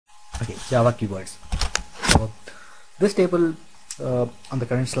Okay, Java keywords. So this table on the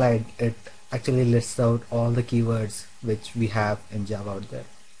current slide, it actually lists out all the keywords which we have in Java out there.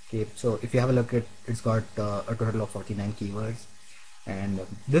 Okay, so if you have a look at, it's got a total of 49 keywords, and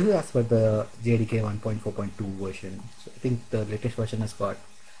this is as per the JDK 1.4.2 version. So I think the latest version has got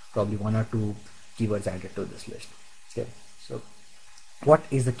probably one or two keywords added to this list. Okay, so what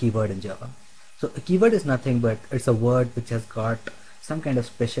is a keyword in Java? So a keyword is nothing but it's a word which has got some kind of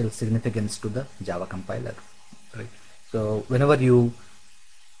special significance to the Java compiler, right? So whenever the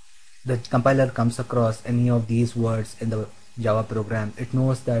compiler comes across any of these words in the Java program, it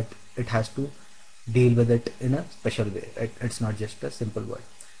knows that it has to deal with it in a special way, right? It's not just a simple word.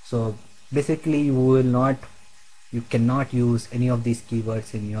 So basically you cannot use any of these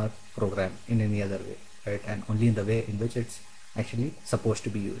keywords in your program in any other way, right? And only in the way in which it's actually supposed to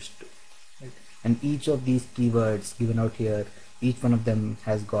be used, right? And each of these keywords given out here, each one of them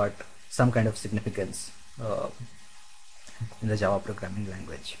has got some kind of significance in the Java programming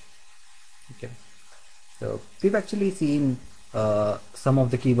language. Okay, so we've actually seen some of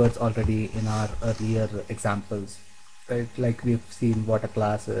the keywords already in our earlier examples, right? Like we've seen what a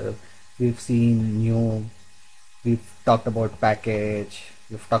class is, we've seen new, we've talked about package,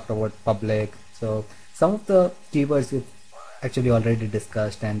 we've talked about public. So some of the keywords we've actually already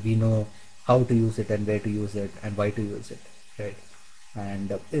discussed, and we know how to use it and where to use it and why to use it, right?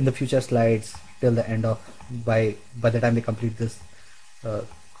 And in the future slides till the end of by the time we complete this uh,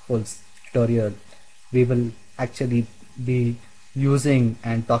 whole tutorial, we will actually be using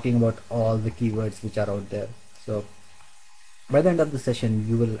and talking about all the keywords which are out there. So by the end of the session,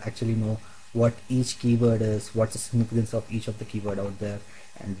 you will actually know what each keyword is, what's the significance of each of the keyword out there,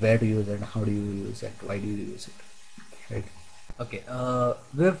 and where to use it, how do you use it, why do you use it, right? Okay,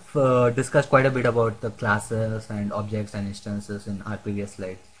 we've discussed quite a bit about the classes and objects and instances in our previous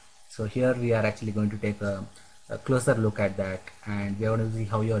slide. So here we are actually going to take a closer look at that, and we are going to see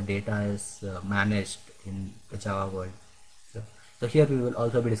how your data is managed in the Java world. So here we will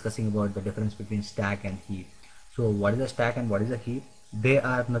also be discussing about the difference between stack and heap. So what is a stack and what is a heap? They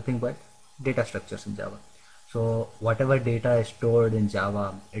are nothing but data structures in Java. So whatever data is stored in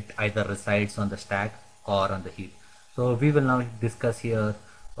Java, it either resides on the stack or on the heap. So we will now discuss here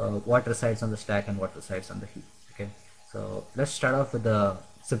what resides on the stack and what resides on the heap. Okay, so let's start off with a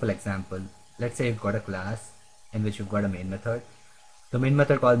simple example. Let's say you've got a class in which you've got a main method. The main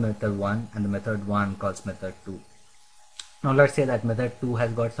method calls method 1 and the method 1 calls method 2. Now let's say that method 2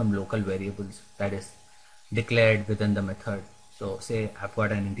 has got some local variables that is declared within the method. So say I've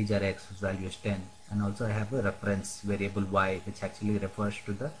got an integer x whose value is 10, and also I have a reference variable y which actually refers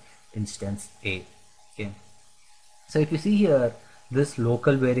to the instance a. Okay, so if you see here, these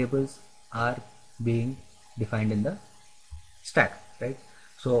local variables are being defined in the stack, right?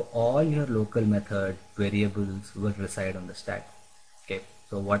 So all your local method variables will reside on the stack. Okay,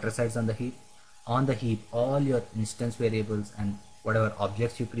 so what resides on the heap? On the heap, all your instance variables and whatever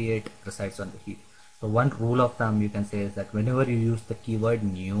objects you create resides on the heap. So one rule of thumb you can say is that whenever you use the keyword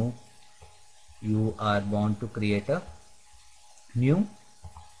new, you are bound to create a new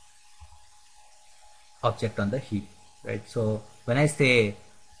object on the heap, right? So when I say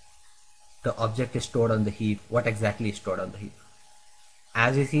the object is stored on the heap, what exactly is stored on the heap?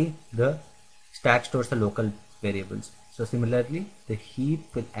 As you see, the stack stores the local variables. So similarly, the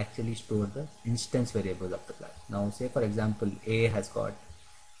heap will actually store the instance variables of the class. Now say for example, A has got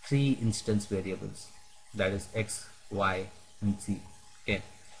 3 instance variables, that is x, y and z. Okay,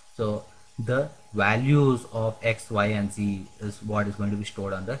 so the values of x, y and z is what is going to be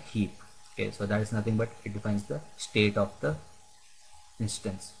stored on the heap. Okay, so that is nothing but it defines the state of the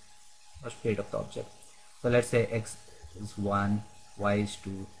instance or state of the object. So let's say x is 1, y is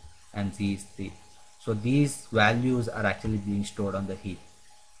 2 and z is 3. So these values are actually being stored on the heap.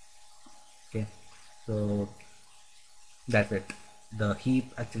 Okay, so that's it. The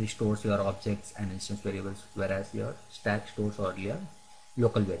heap actually stores your objects and instance variables, whereas your stack stores all your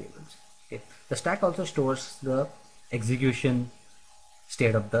local variables. Okay, the stack also stores the execution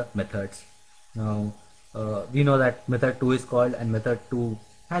state of the methods. Now we know that method 2 is called, and method 2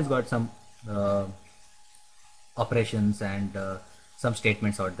 has got some operations and some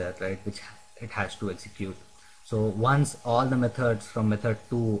statements out there, right, which it has to execute. So once all the methods from method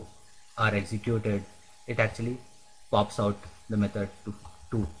 2 are executed, it actually pops out the method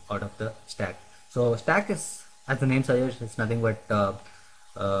 2 out of the stack. So stack is, as the name suggests, it's nothing but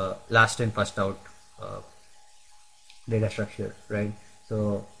last in first out data structure, right?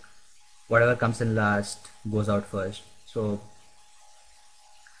 So whatever comes in last goes out first. So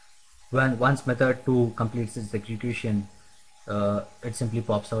once method 2 completes its execution, it simply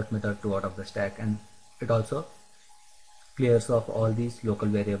pops out method2 out of the stack, and it also clears off all these local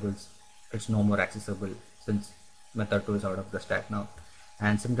variables. It's no more accessible since method2 is out of the stack now.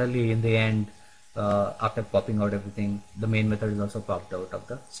 And similarly, in the end, after popping out everything, the main method is also popped out of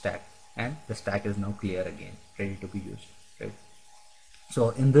the stack, and the stack is now clear again, ready to be used, right? So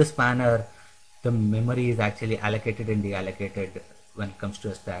in this manner, the memory is actually allocated and deallocated when it comes to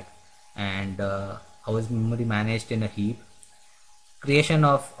a stack. And how is memory managed in a heap? Creation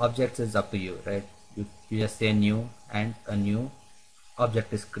of objects is up to you, right? You just say new, and a new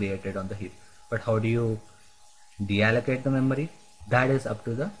object is created on the heap. But how do you deallocate the memory? That is up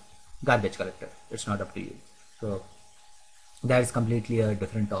to the garbage collector. It's not up to you. So that is completely a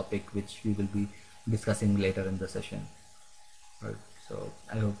different topic which we will be discussing later in the session, right? So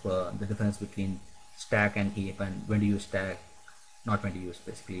I hope the difference between stack and heap, and when to use stack, not when to use,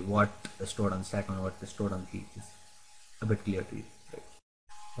 basically what is stored on stack and what is stored on heap, is a bit clear to you,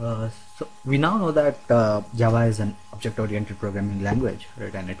 right? So we now know that Java is an object-oriented programming language,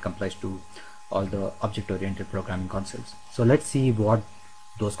 right? And it complies to all the object-oriented programming concepts. So let's see what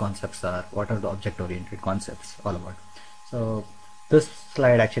those concepts are. What are the object-oriented concepts all about? So this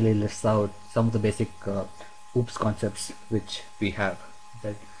slide actually lists out some of the basic OOPS concepts which we have,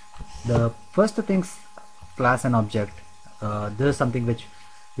 right? The first two things, class and object, this is something which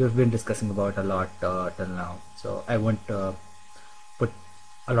we've been discussing about a lot till now. So I won't put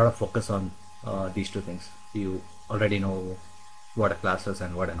a lot of focus on these two things. You already know what a class is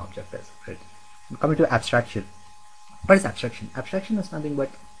and what an object is, right? Coming to abstraction. What is abstraction? Abstraction is nothing but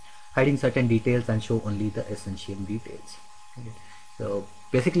hiding certain details and show only the essential details. Okay. So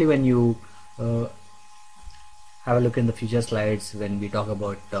basically, when you have a look in the future slides, when we talk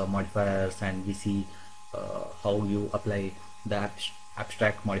about modifiers, and we see how you apply the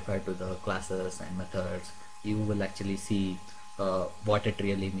abstract modifier to the classes and methods, you will actually see what it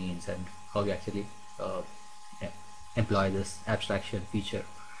really means and how you actually employ this abstraction feature.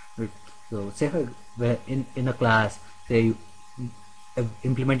 So say where in a class, say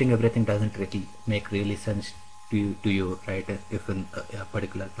implementing everything doesn't really make sense to you, right? If in a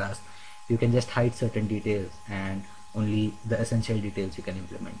particular class, you can just hide certain details and only the essential details you can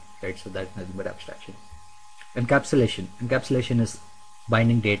implement, right? So that's nothing but abstraction. Encapsulation is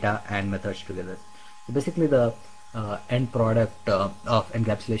binding data and methods together. So basically, the end product of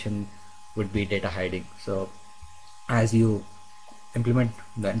encapsulation would be data hiding. So as you implement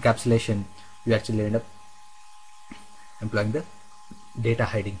the encapsulation, you actually end up employing the data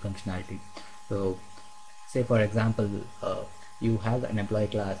hiding functionality. So say for example, you have an employee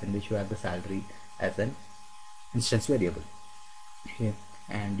class in which you have the salary as an instance variable, okay,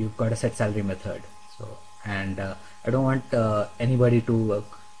 and you've got a set salary method. So and I don't want anybody to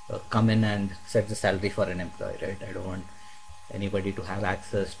come in and set the salary for an employee, right? I don't want anybody to have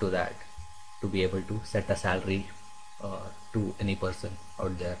access to that, to be able to set a salary to any person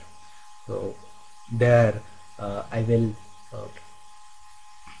out there. So there I will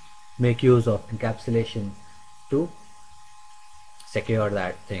make use of encapsulation to secure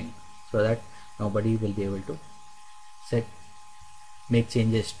that thing, so that nobody will be able to make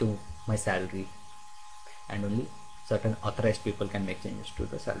changes to my salary, and only certain authorized people can make changes to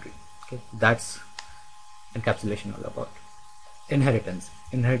the salary. Okay, that's encapsulation all about.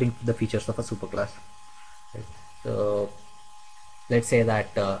 Inheriting the features of a superclass, right? So let's say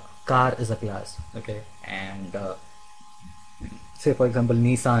that car is a class, okay, and say for example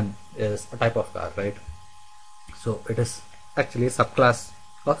Nissan is a type of car, right? So it is actually a subclass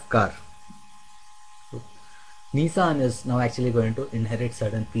of car. So Nissan is now actually going to inherit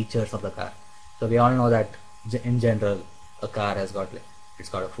certain features of the car. So we all know that in general a car has got, like, it's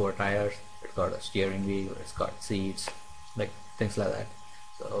got 4 tires, it's got a steering wheel, it's got seats, like things like that.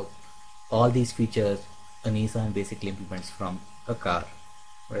 So all these features a Nissan basically implements from a car,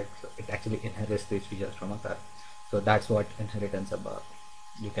 right? So it actually inherits these features from a car. So that's what inheritance about.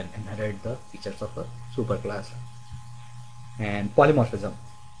 You can inherit the features of a superclass. And polymorphism,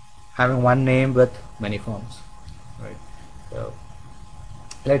 having one name with many forms, right? So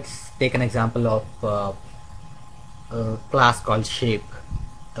let's take an example of a class called shape.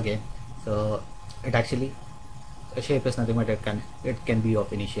 Okay, so it actually, a shape is nothing but it can be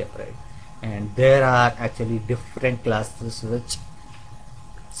of any shape, right? And there are actually different classes which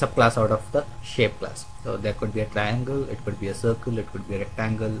subclass out of the shape class. So there could be a triangle, it could be a circle, it could be a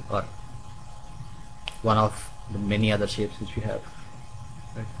rectangle, or one of the many other shapes which we have,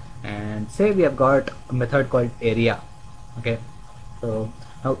 right? And say we have got a method called area. Okay, so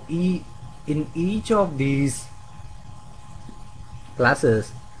now in each of these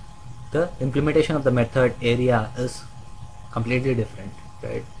classes, the implementation of the method area is completely different,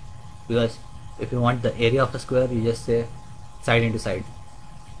 right? Because if you want the area of a square, you just say side into side,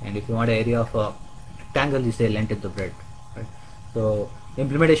 and if you want the area of a rectangle, you say length into breadth, right? So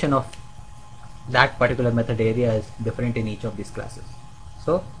implementation of that particular method area is different in each of these classes.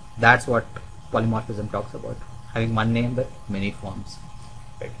 So that's what polymorphism talks about, having one name with many forms,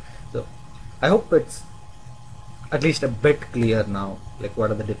 right? So I hope it's at least a bit clear now, like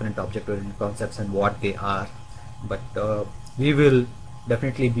what are the different object-oriented concepts and what they are. But we will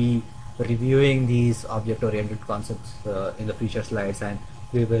definitely be reviewing these object-oriented concepts in the future slides, and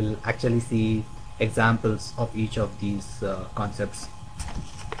we will actually see examples of each of these concepts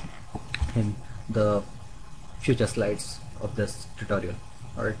in the future slides of this tutorial.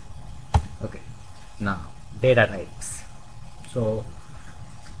 Alright, okay, now data types. So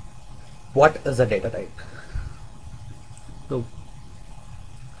what is a data type? So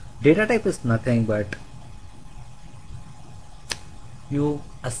data type is nothing but you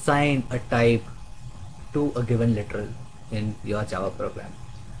assign a type to a given literal in your Java program.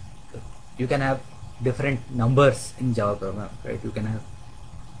 So you can have different numbers in Java program, right? You can have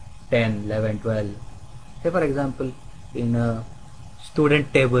 10, 11, 12. Say for example, in a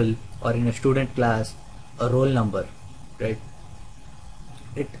student table or in a student class, a roll number, right?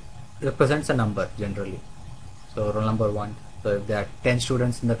 It represents a number generally. So roll number 1. So if there are 10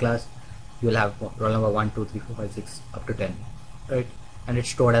 students in the class, you will have roll number 1, 2, 3, 4, 5, 6 up to 10, right? And it's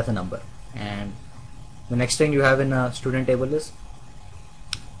stored as a number. And the next thing you have in a student table is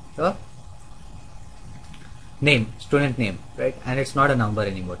a name, student name, right? And it's not a number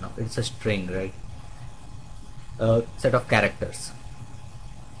anymore now, it's a string, right? A set of characters.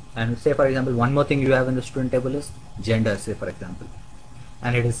 And say for example, one more thing you have in the student table is gender, say for example,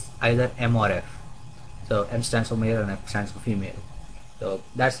 and it is either M or F. So M stands for male and F stands for female. So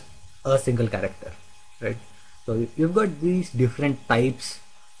that's a single character, right? So you've got these different types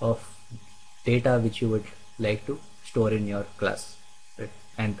of data which you would like to store in your class, right?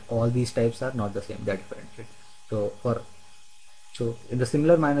 And all these types are not the same, they're different, right? So in the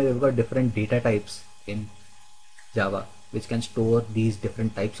similar manner, you've got different data types in Java which can store these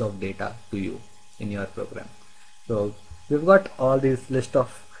different types of data to you in your program. So we've got all these list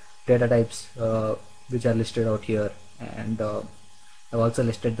of data types which are listed out here, and I've also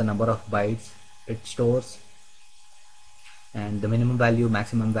listed the number of bytes it stores, and the minimum value,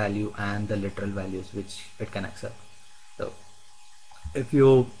 maximum value, and the literal values which it can accept. So if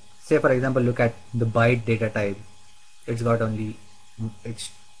you say for example look at the byte data type, it's got only, it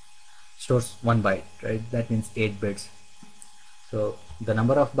stores 1 byte, right? That means 8 bits. So the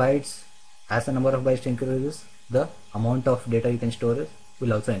number of bytes, as the number of bytes increases, the amount of data you can store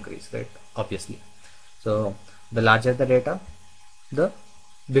will also increase, right? Obviously. So the larger the data, the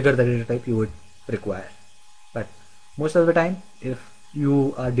bigger the data type you would require. But most of the time, if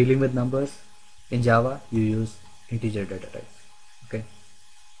you are dealing with numbers in Java, you use integer data type, okay?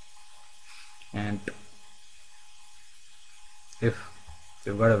 And if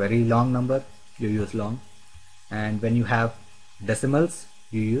you've got a very long number, you use long, and when you have decimals,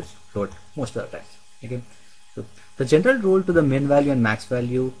 you use float most of the time, okay? So the general rule to the min value and max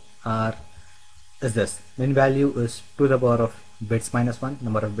value is this: min value is to the power of bits minus 1,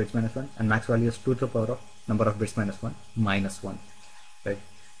 number of bits minus 1, and max value is to the power of number of bits minus 1 minus 1, right?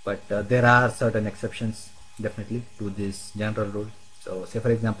 But there are certain exceptions definitely to this general rule. So say for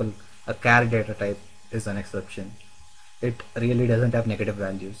example, a char data type is an exception. It really doesn't have negative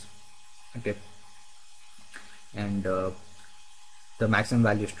values, okay? And the maximum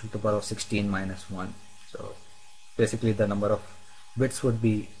value is to the power of 16 minus 1. So basically the number of bits would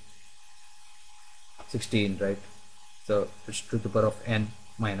be 16, right? So it's to the power of n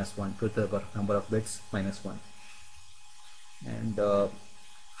minus 1, to the power number of bits minus 1. And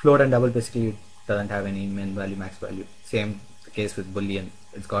float and double basically doesn't have any min value, max value. Same case with boolean,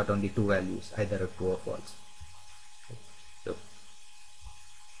 it's got only 2 values, either a true or false. So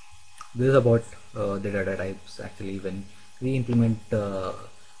this is about the data types. Actually, when we implement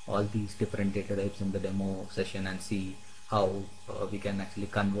all these different data types in the demo session and see how we can actually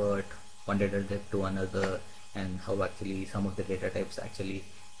convert one data type to another, and how actually some of the data types actually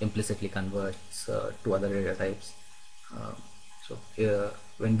implicitly converts to other data types. So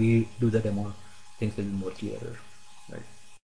when we do the demo, things will be more clearer.